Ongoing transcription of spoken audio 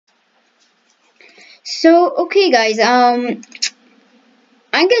So, okay guys, I'm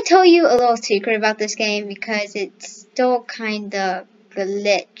gonna tell you a little secret about this game because it's still kinda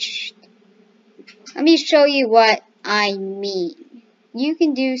glitched. Let me show you what I mean. You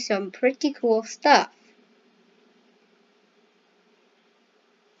can do some pretty cool stuff.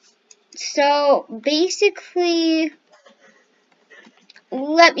 So, basically,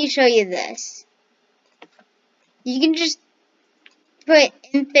 let me show you this. You can just put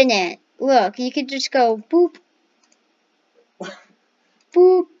infinite. Look, you can just go boop,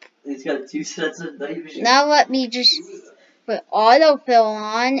 boop. It's got two sets of night vision. Now let me just put autofill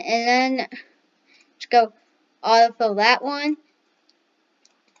on and then just go autofill that one,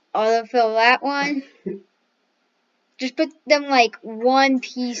 autofill that one. Just put them like one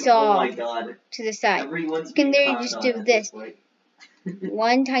piece off to the side. You can literally just do this.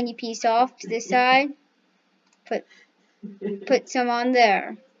 One tiny piece off to the side. Put some on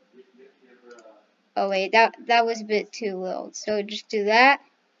there. Oh wait, that was a bit too little. So just do that.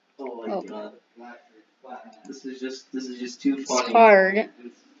 Oh my god. This is just too funny. It's hard.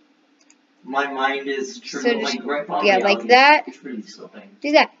 My mind is So just, yeah, like that.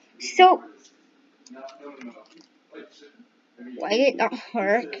 Do that. So why did it not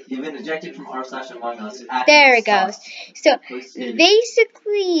work? You've been ejected from r/Among Us. There it goes. So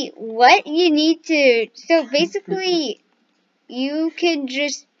basically, what you need to, you can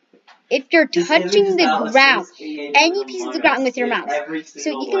just, if you're touching the ground, any piece of the ground with your mouse, so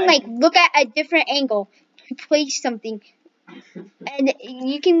you can like look at a different angle to place something, and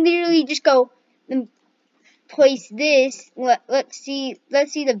you can literally just go and place this. Let's see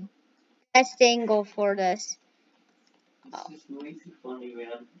the best angle for this. This is way too funny,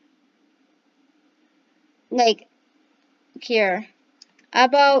 man. Like here, how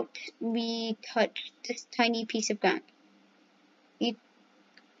about we touch this tiny piece of ground? You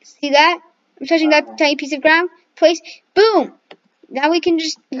see that? I'm touching that tiny piece of ground. Place, boom. Now we can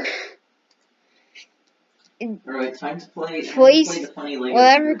just alright, time to play. Place the funny Lego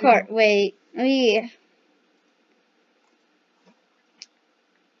whatever card. Wait, let me.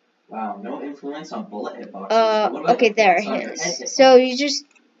 Wow, no influence on bullet hitboxes. Okay, there it is. So you just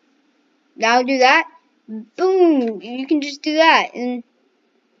now do that. Boom. You can just do that, and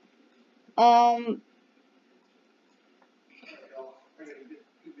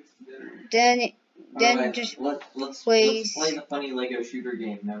then right, just let's play the funny Lego shooter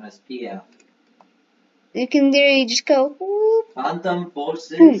game known as PF. You can literally just go. Whoop, Phantom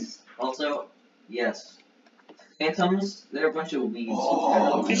bosses. Boom. Also, yes. Phantoms, they're a bunch of weeds.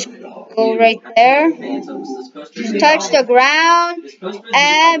 Just go right there. Just touch the ground,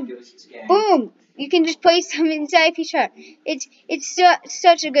 and boom. You can just place them inside each other. It's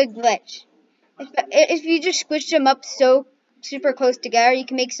such a good glitch. If you just squish them up so super close together, you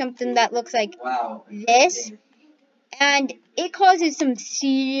can make something that looks like this. And it causes some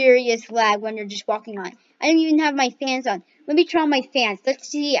serious lag when you're just walking on. I don't even have my fans on. Let me turn on my fans. Let's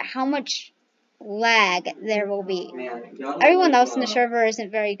see how much lag there will be. Everyone else in the server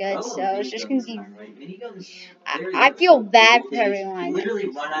isn't very good, so it's just gonna be. I feel bad for everyone.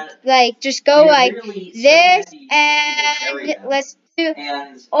 Like, just go like this, and let's do.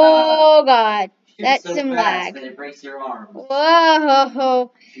 Oh god, that's some lag.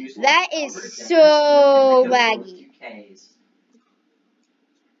 Whoa, that is so laggy.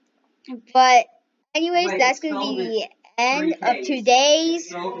 But anyways, that's gonna be the end of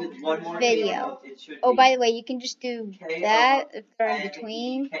today's video. Oh, by the way, you can just do that if they're in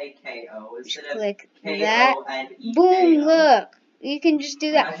between. Just click that. Boom, look. You can just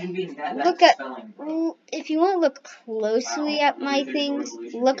do that. Look at, if you want to look closely at my things,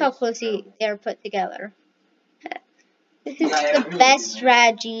 look how closely they're put together. This is the best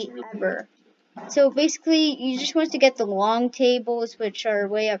strategy ever. So basically, you just want to get the long tables, which are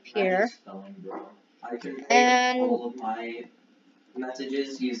way up here. And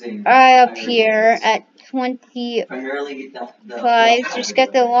up here at 25, just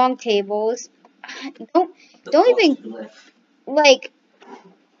get the long tables. Don't even, like,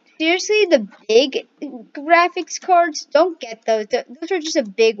 seriously, the big graphics cards, don't get those. Those are just a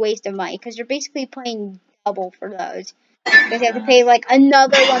big waste of money, because you're basically paying double for those. Because you have to pay like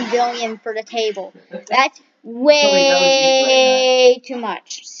another 1 billion for the table. That's way too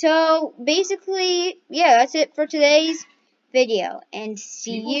much. So basically, yeah, that's it for today's video. And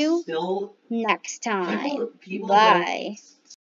see you next time. Bye.